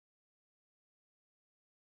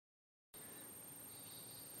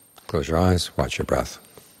Close your eyes, watch your breath,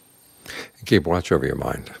 and keep watch over your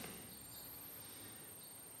mind.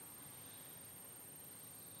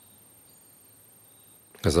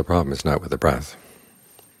 Because the problem is not with the breath.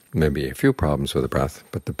 Maybe a few problems with the breath,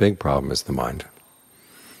 but the big problem is the mind.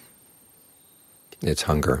 It's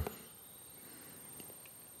hunger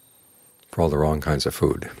for all the wrong kinds of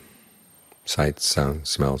food. Sights, sounds,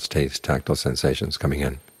 smells, tastes, tactile sensations coming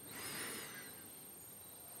in.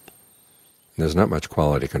 There's not much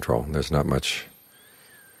quality control. There's not much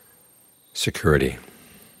security,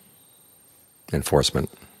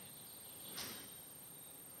 enforcement.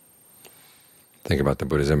 Think about the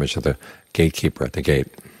Buddha's image of the gatekeeper at the gate,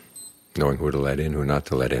 knowing who to let in, who not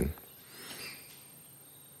to let in.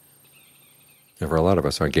 And for a lot of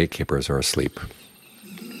us, our gatekeepers are asleep,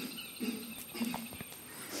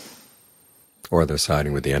 or they're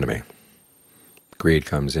siding with the enemy. Greed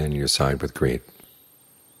comes in, you side with greed.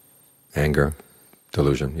 Anger,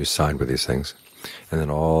 delusion, you side with these things. And then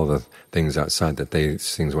all the things outside that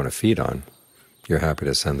these things want to feed on, you're happy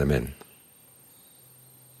to send them in.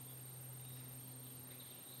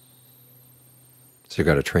 So you've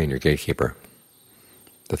got to train your gatekeeper.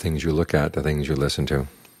 The things you look at, the things you listen to,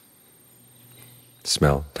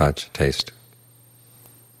 smell, touch, taste.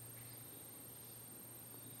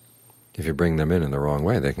 If you bring them in the wrong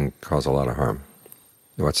way, they can cause a lot of harm.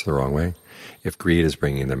 What's the wrong way? If greed is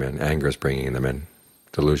bringing them in, anger is bringing them in,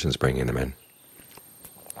 delusion is bringing them in,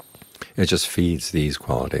 it just feeds these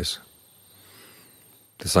qualities.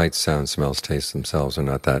 The sights, sounds, smells, tastes themselves are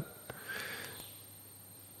not that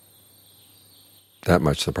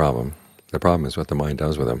much the problem. The problem is what the mind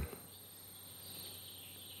does with them.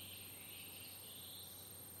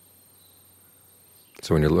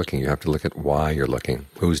 So when you're looking, you have to look at why you're looking,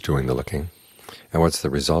 who's doing the looking, and what's the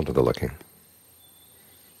result of the looking.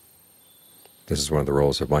 This is one of the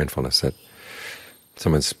roles of mindfulness, that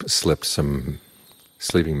someone slipped some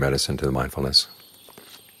sleeping medicine to the mindfulness.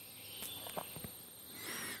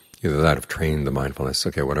 Either that or trained the mindfulness,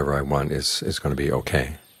 okay, whatever I want is going to be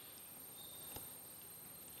okay.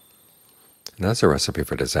 And that's a recipe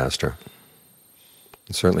for disaster.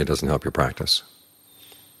 It certainly doesn't help your practice.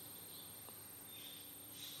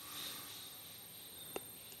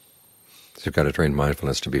 So you've got to train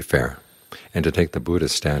mindfulness to be fair and to take the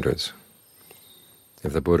Buddha's standards.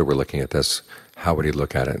 If the Buddha were looking at this, how would he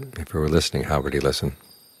look at it? If he were listening, how would he listen?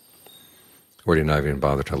 Or would he not even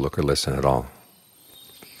bother to look or listen at all?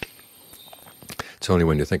 It's only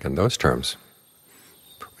when you think in those terms,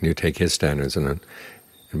 when you take his standards and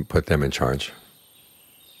put them in charge,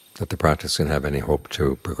 that the practice can have any hope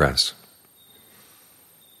to progress.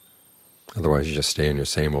 Otherwise you just stay in your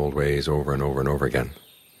same old ways over and over and over again.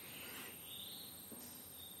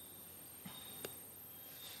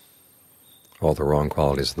 All the wrong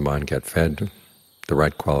qualities of the mind get fed, the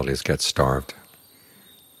right qualities get starved.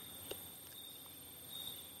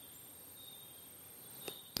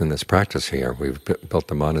 In this practice here, we've built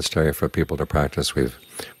the monastery for people to practice, we've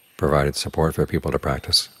provided support for people to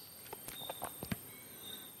practice.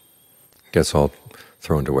 It gets all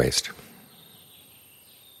thrown to waste.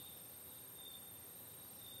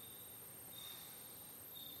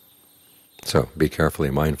 So be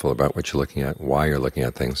carefully mindful about what you're looking at, why you're looking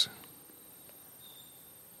at things.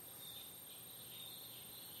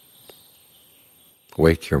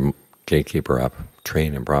 Wake your gatekeeper up,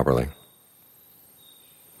 train him properly.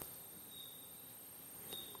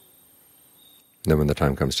 Then when the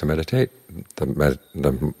time comes to meditate,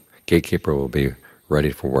 the gatekeeper will be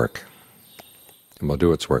ready for work, and will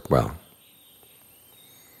do its work well.